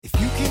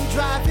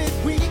drive it,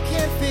 we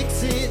can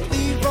fix it.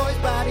 Leroy's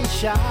Body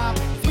Shop.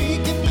 We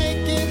can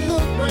make it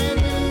look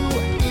brand new.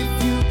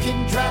 If you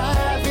can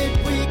drive it,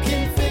 we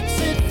can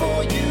fix it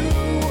for you.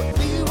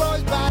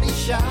 Leroy's Body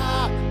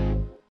Shop.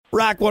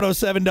 Rock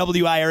 107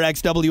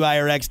 WIRX,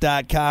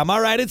 WIRX.com.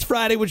 All right, it's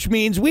Friday, which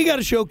means we got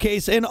to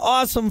showcase an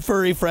awesome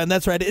furry friend.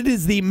 That's right. It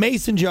is the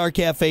Mason Jar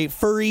Cafe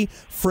Furry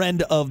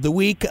Friend of the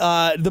Week.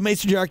 The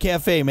Mason Jar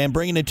Cafe, man,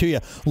 bringing it to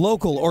you.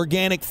 Local,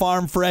 organic,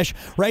 farm fresh,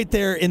 right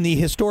there in the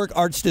historic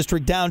Arts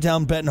District,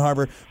 downtown Benton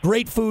Harbor.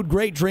 Great food,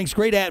 great drinks,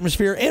 great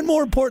atmosphere, and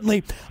more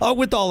importantly,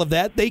 with all of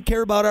that, they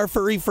care about our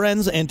furry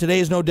friends, and today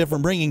is no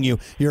different, bringing you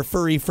your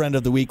Furry Friend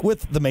of the Week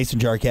with the Mason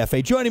Jar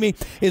Cafe. Joining me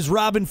is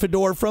Robin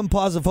Fedor from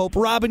Paws of Hope.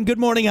 Robin, good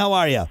morning. How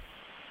are you?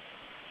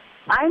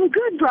 I'm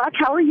good, Brock.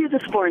 How are you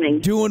this morning?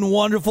 Doing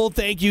wonderful.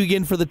 Thank you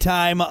again for the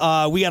time.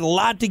 We got a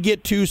lot to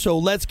get to, so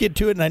let's get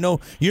to it. And I know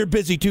you're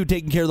busy, too,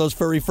 taking care of those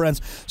furry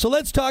friends. So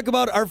let's talk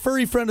about our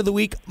Furry Friend of the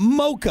Week,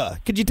 Mocha.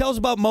 Could you tell us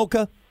about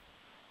Mocha?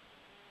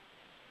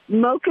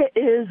 Mocha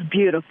is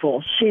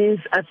beautiful. She's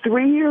a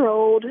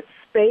 3-year-old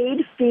spayed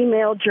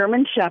female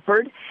German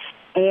Shepherd,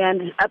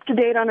 and up to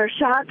date on her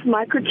shots,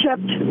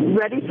 microchipped,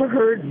 ready for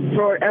her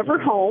forever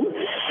home.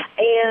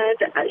 And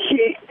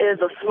she is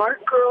a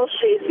smart girl.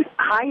 She's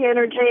high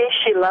energy.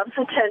 She loves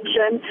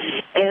attention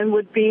and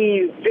would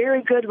be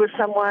very good with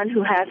someone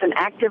who has an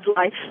active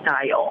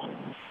lifestyle.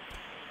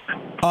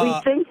 We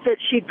think that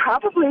she'd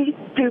probably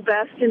do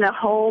best in a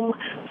home,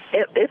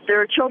 if there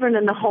are children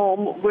in the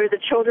home, where the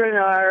children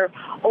are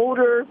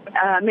older,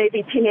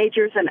 maybe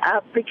teenagers and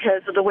up,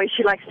 because of the way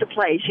she likes to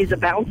play. She's a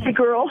bouncy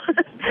girl,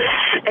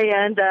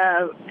 and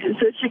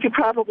so she could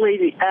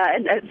probably,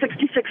 at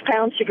 66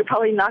 pounds, she could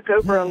probably knock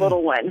over a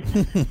little one.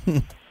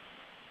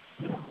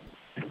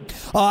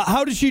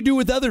 How does she do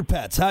with other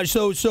pets?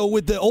 So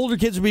with the older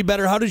kids would be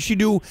better. How does she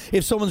do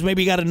if someone's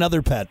maybe got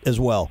another pet as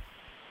well?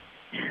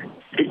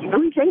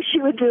 We think she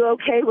would do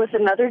okay with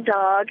another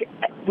dog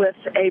with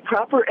a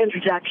proper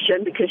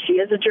introduction, because she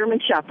is a German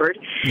Shepherd.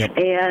 Yep.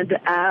 And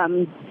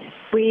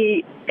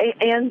we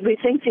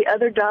think the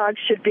other dog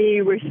should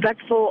be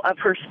respectful of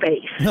her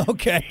space.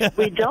 Okay.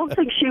 We don't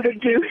think she would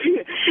do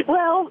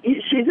well.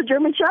 She's a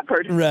German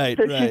Shepherd, right?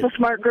 So right. She's a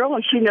smart girl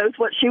and she knows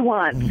what she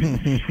wants.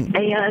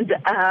 And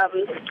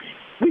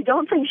we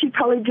don't think she'd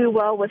probably do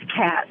well with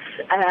cats.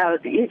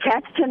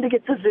 Cats tend to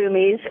get the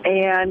zoomies,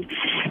 and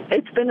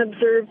it's been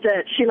observed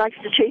that she likes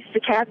to chase the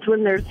cats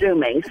when they're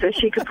zooming. So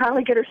she could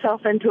probably get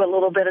herself into a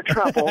little bit of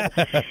trouble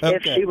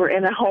if she were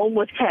in a home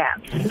with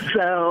cats.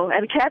 So,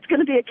 and a cat's going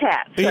to be a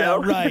cat. So. Yeah,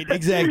 right,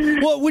 exactly.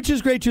 Well, which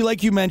is great too.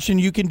 Like you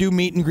mentioned, you can do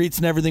meet and greets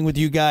and everything with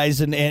you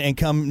guys, and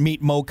come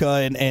meet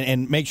Mocha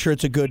and make sure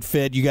it's a good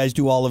fit. You guys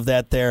do all of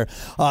that there.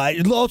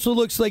 It also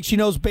looks like she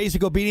knows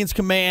basic obedience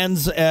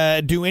commands.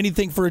 Do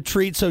anything for a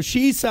treat. So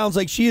she sounds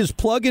like she is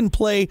plug and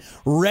play,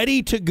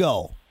 ready to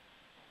go.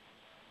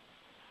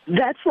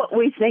 That's what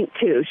we think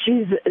too.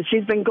 She's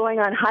been going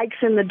on hikes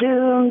in the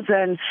dunes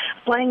and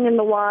playing in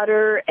the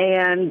water,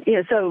 and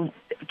so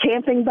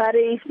camping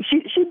buddy.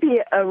 She'd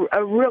be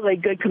a really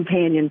good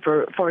companion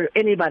for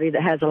anybody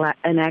that has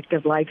an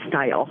active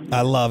lifestyle.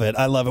 I love it.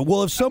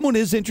 Well, if someone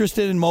is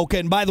interested in Mocha,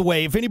 and by the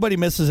way, if anybody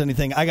misses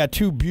anything, I got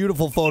 2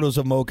 beautiful photos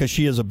of Mocha.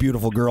 She is a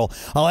beautiful girl.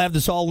 I'll have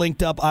this all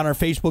linked up on our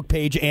Facebook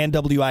page and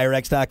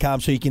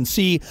WIRX.com, so you can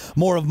see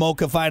more of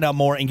Mocha, find out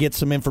more, and get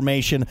some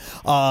information.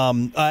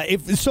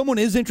 If someone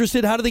is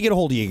interested, how do they get a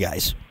hold of you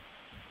guys?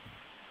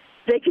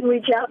 They can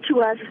reach out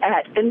to us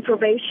at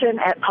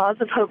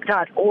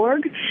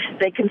information@pawsofhope.org.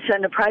 They can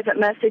send a private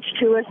message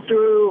to us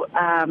through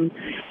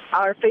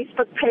our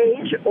Facebook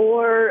page,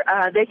 or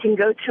they can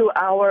go to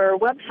our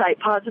website,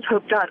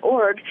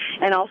 pawsofhope.org,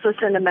 and also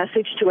send a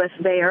message to us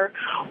there,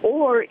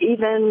 or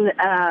even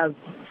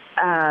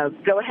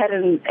go ahead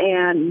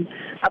and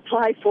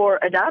apply for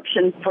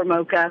adoption for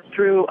Mocha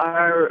through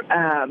our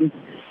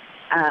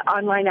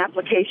online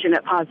application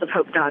at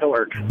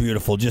pawsofhope.org.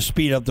 Beautiful. Just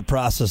speed up the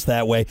process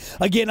that way.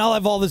 Again, I'll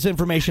have all this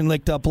information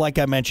linked up, like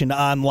I mentioned,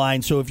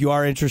 online. So if you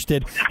are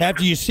interested,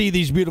 after you see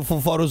these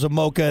beautiful photos of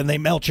Mocha and they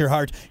melt your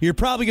heart, you're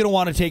probably going to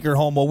want to take her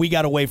home. Well, we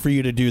got a way for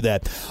you to do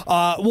that.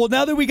 Well,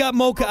 now that we got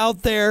Mocha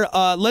out there,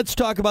 let's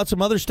talk about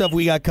some other stuff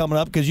we got coming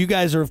up, because you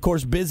guys are, of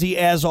course, busy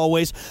as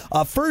always.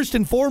 First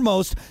and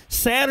foremost,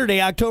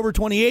 Saturday, October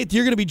 28th,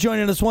 you're going to be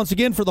joining us once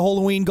again for the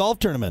Halloween golf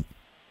tournament.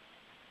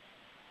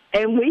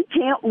 And we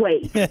can't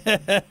wait.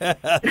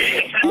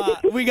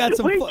 We got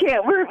some. We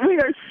can't. We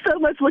are so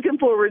much looking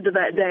forward to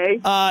that day.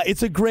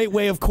 It's a great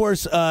way, of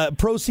course.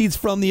 Proceeds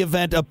from the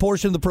event, a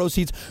portion of the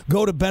proceeds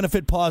go to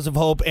benefit Paws of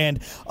Hope,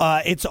 and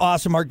it's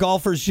awesome. Our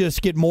golfers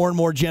just get more and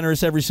more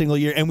generous every single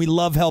year, and we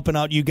love helping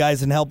out you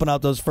guys and helping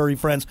out those furry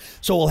friends.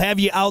 So we'll have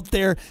you out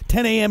there.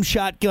 10 a.m.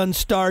 shotgun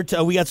start.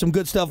 We got some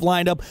good stuff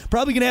lined up.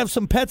 Probably gonna have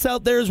some pets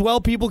out there as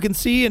well. People can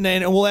see, and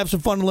we'll have some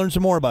fun and learn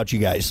some more about you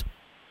guys.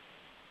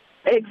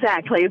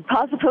 Exactly.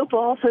 Paws of Hope will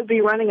also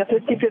be running a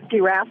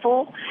 50-50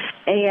 raffle,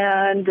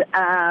 and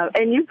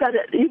you've got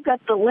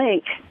the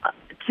link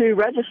to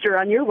register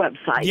on your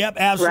website. Yep,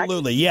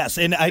 absolutely. Correct? Yes.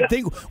 And I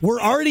think we're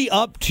already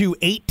up to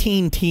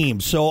 18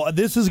 teams. So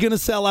this is going to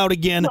sell out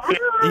again.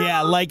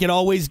 Yeah, like it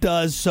always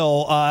does.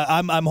 So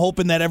I'm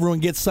hoping that everyone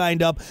gets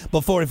signed up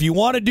before. If you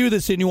want to do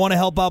this and you want to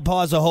help out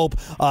Paws of Hope,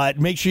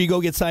 make sure you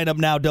go get signed up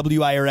now,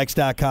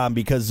 WIRX.com,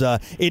 because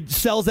it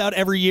sells out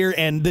every year,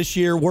 and this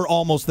year we're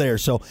almost there.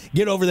 So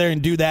get over there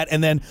and do that.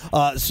 And then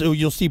so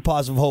you'll see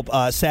Paws of Hope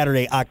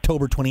Saturday,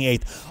 October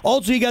 28th.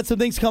 Also, you got some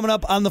things coming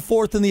up on the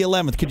 4th and the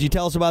 11th. Could you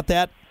tell us about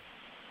that?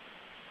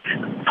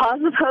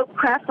 Paws of Hope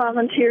craft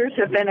volunteers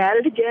have been at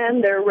it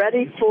again. They're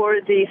ready for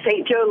the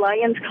St. Joe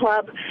Lions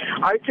Club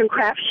Arts and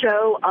Crafts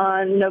Show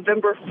on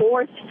November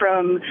 4th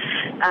from,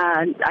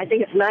 I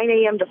think it's 9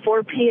 a.m. to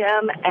 4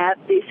 p.m. at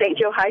the St.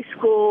 Joe High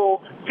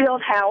School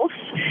Field House.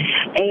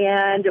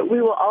 And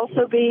we will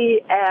also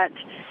be at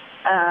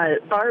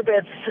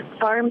Barbet's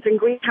Farms and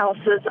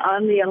Greenhouses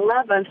on the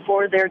 11th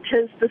for their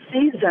 'Tis the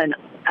Season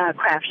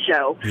craft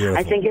show. Beautiful.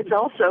 I think it's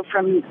also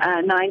from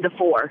 9 to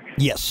 4.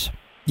 Yes.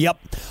 Yep.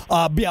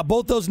 Yeah,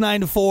 both those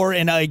 9 to 4,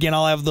 and again,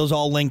 I'll have those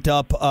all linked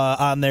up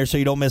on there so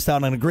you don't miss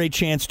out on a great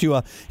chance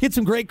to get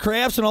some great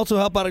crafts and also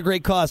help out a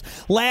great cause.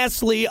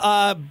 Lastly,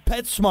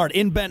 PetSmart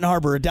in Benton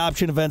Harbor,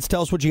 adoption events.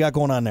 Tell us what you got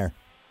going on there.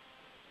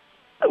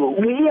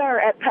 We are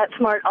at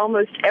PetSmart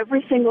almost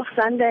every single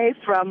Sunday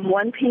from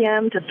 1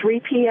 p.m. to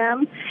 3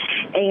 p.m.,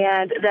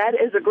 and that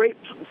is a great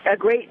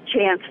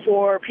chance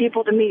for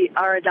people to meet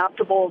our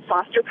adoptable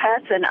foster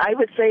pets. And I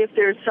would say if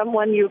there's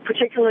someone you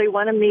particularly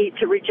want to meet,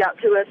 to reach out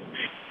to us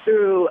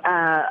through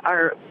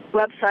our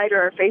website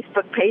or our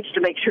Facebook page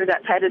to make sure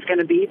that pet is going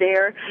to be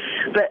there.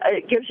 But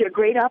it gives you a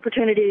great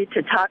opportunity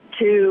to talk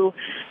to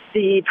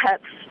the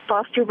pet's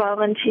foster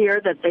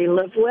volunteer that they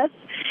live with,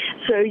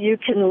 so you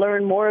can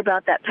learn more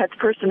about that pet's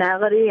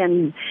personality,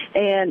 and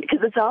because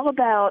it's all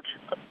about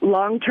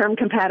long-term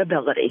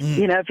compatibility.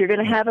 You know, if you're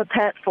going to have a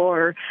cat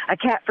for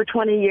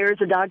 20 years,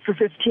 a dog for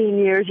 15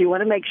 years, you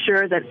want to make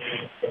sure that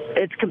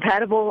it's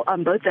compatible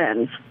on both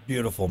ends.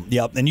 Beautiful.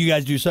 Yep. And you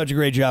guys do such a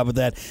great job with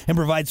that and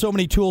provide so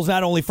many tools,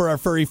 not only for our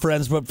furry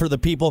friends, but for the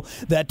people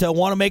that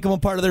want to make them a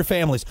part of their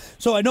families.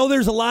 So I know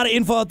there's a lot of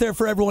info out there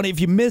for everyone. If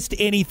you missed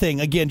anything,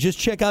 again, just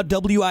check out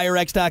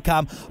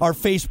WIRX.com, our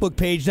Facebook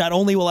page. Not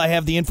only will I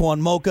have the info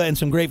on Mocha and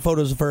some great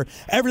photos of her,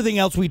 everything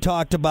else we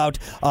talked about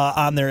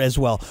on there as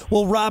well.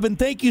 Well, Robin,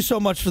 thank you so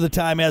much for the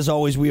time. As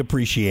always, we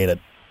appreciate it.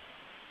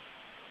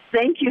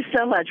 Thank you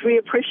so much. We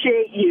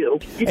appreciate you.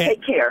 You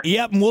take care.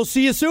 Yep, and we'll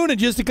see you soon in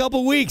just a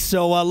couple weeks,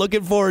 so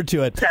looking forward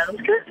to it. Sounds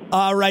good.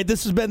 All right,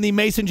 this has been the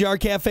Mason Jar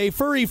Cafe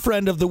Furry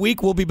Friend of the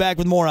Week. We'll be back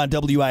with more on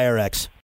WIRX.